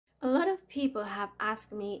people have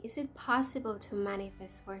asked me, is it possible to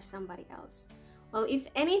manifest for somebody else? Well, if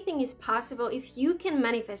anything is possible, if you can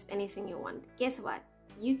manifest anything you want, guess what?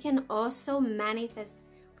 You can also manifest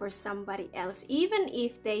for somebody else, even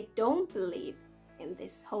if they don't believe in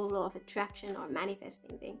this whole law of attraction or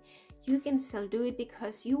manifesting thing. You can still do it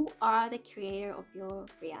because you are the creator of your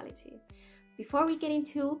reality. Before we get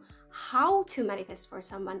into how to manifest for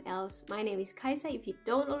someone else, my name is Kaisa. If you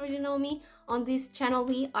don't already know me, on this channel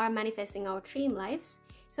we are manifesting our dream lives.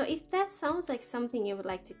 So if that sounds like something you would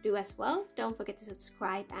like to do as well, don't forget to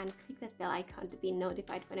subscribe and click that bell icon to be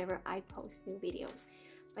notified whenever I post new videos.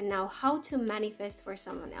 But now, how to manifest for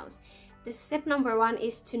someone else? The step number one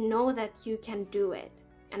is to know that you can do it.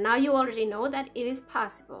 And now you already know that it is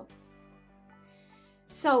possible.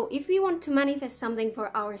 So if we want to manifest something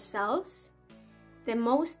for ourselves, the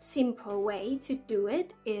most simple way to do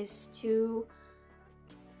it is to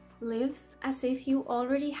live as if you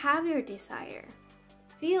already have your desire.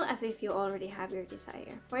 Feel as if you already have your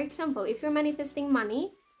desire. For example, if you're manifesting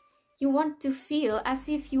money, you want to feel as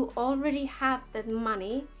if you already have that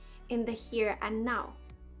money in the here and now.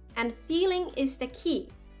 And feeling is the key.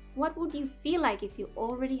 What would you feel like if you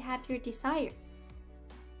already had your desire?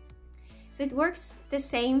 So it works the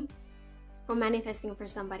same for manifesting for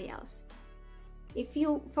somebody else. If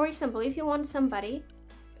you, for example, if you want somebody,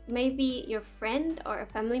 maybe your friend or a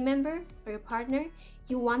family member or your partner,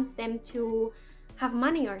 you want them to have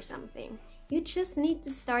money or something, you just need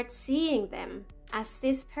to start seeing them as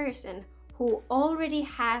this person who already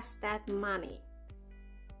has that money.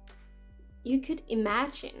 You could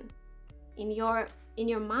imagine in your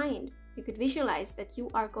mind, you could visualize that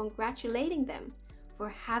you are congratulating them for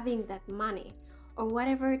having that money or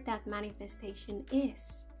whatever that manifestation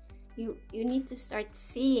is. You need to start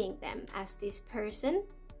seeing them as this person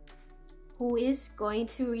who is going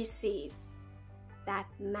to receive that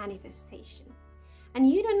manifestation. And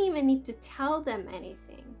you don't even need to tell them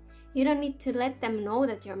anything. You don't need to let them know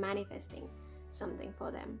that you're manifesting something for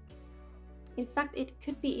them. In fact, it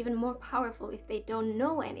could be even more powerful if they don't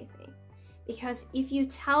know anything. Because if you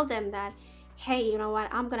tell them that, hey, you know what,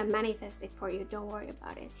 I'm gonna manifest it for you, don't worry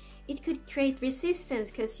about it, it could create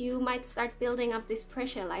resistance, because you might start building up this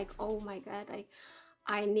pressure like, oh my god, like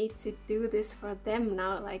I need to do this for them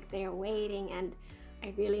now, like they're waiting and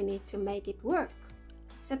I really need to make it work.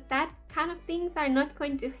 So that kind of things are not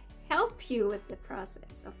going to help you with the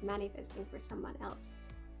process of manifesting for someone else.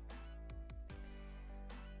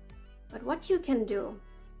 But what you can do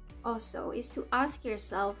also is to ask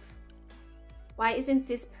yourself, why isn't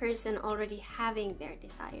this person already having their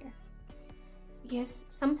desire? Because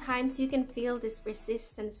sometimes you can feel this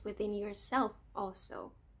resistance within yourself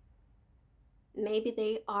also. Maybe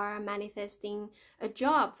they are manifesting a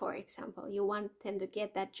job, for example. You want them to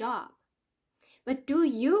get that job. But do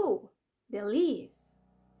you believe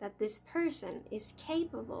that this person is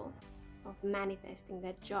capable of manifesting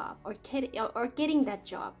that job or getting that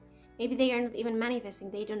job? Maybe they are not even manifesting,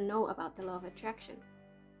 they don't know about the law of attraction.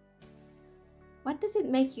 What does it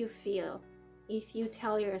make you feel if you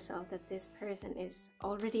tell yourself that this person is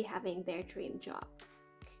already having their dream job?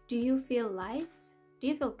 Do you feel light? Do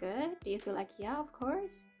you feel good? Do you feel like, yeah, of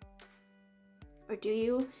course? Or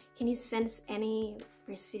can you sense any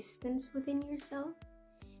resistance within yourself?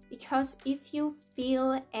 Because if you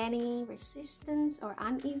feel any resistance or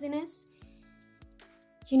uneasiness,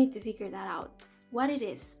 you need to figure that out. What it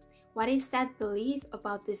is. What is that belief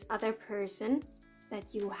about this other person that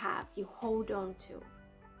you hold on to?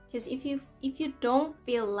 Because if you don't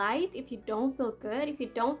feel light, if you don't feel good, if you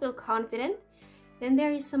don't feel confident, then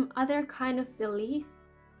there is some other kind of belief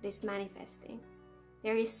that is manifesting.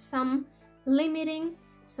 There is some limiting,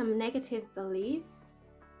 some negative belief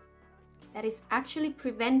that is actually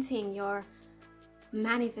preventing your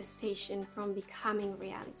manifestation from becoming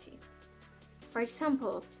reality. For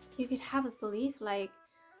example, you could have a belief like,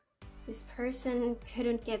 this person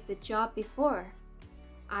couldn't get the job before.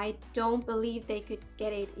 I don't believe they could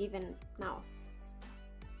get it even now.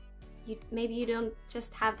 Maybe you don't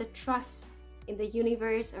just have the trust in the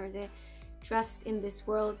universe or the trust in this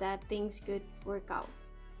world that things could work out.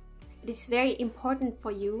 It is very important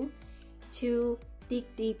for you to dig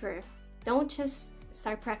deeper. Don't just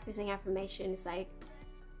start practicing affirmations like,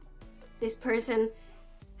 this person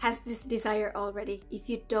has this desire already, if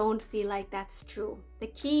you don't feel like that's true. The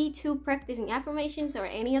key to practicing affirmations or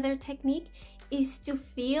any other technique is to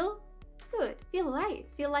feel good, feel light,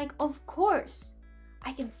 feel like, of course,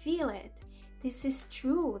 I can feel it. This is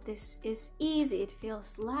true, this is easy, it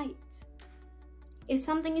feels light. If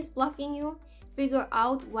something is blocking you, figure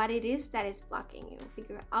out what it is that is blocking you.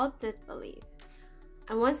 Figure out that belief.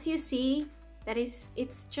 And once you see that it's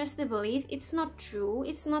just a belief. It's not true.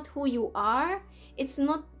 It's not who you are. It's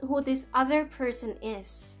not who this other person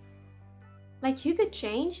is. Like, you could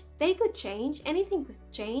change, they could change, anything could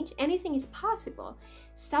change, anything is possible.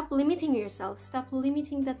 Stop limiting yourself, stop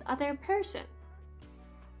limiting that other person.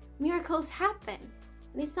 Miracles happen.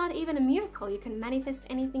 And it's not even a miracle. You can manifest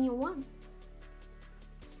anything you want.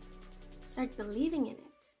 Start believing in it.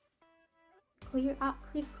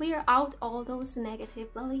 Clear out all those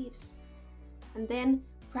negative beliefs. And then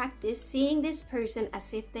practice seeing this person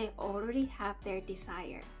as if they already have their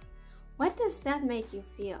desire. What does that make you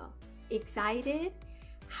feel? Excited?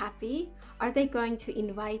 Happy? Are they going to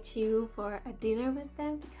invite you for a dinner with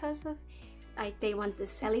them because of, like, they want to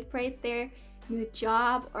celebrate their new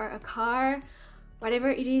job or a car? Whatever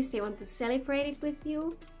it is, they want to celebrate it with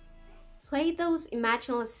you. Play those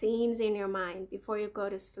imaginal scenes in your mind before you go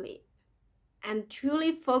to sleep. And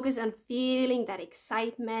truly focus on feeling that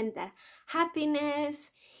excitement, that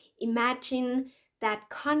happiness. Imagine that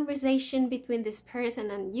conversation between this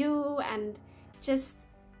person and you, and just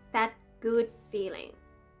that good feeling.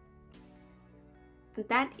 And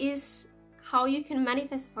that is how you can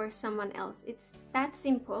manifest for someone else. It's that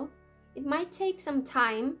simple. It might take some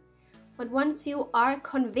time, but once you are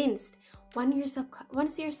convinced,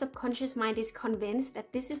 once your subconscious mind is convinced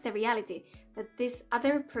that this is the reality, that this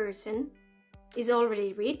other person is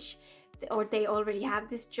already rich, or they already have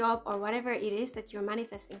this job, or whatever it is that you're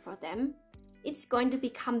manifesting for them, it's going to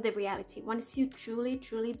become the reality. Once you truly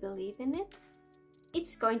believe in it,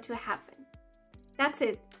 it's going to happen. That's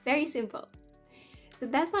it. Very simple. So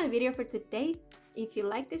that's my video for today. If you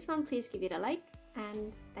like this one, please give it a like.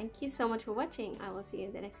 And thank you so much for watching. I will see you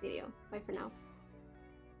in the next video. Bye for now.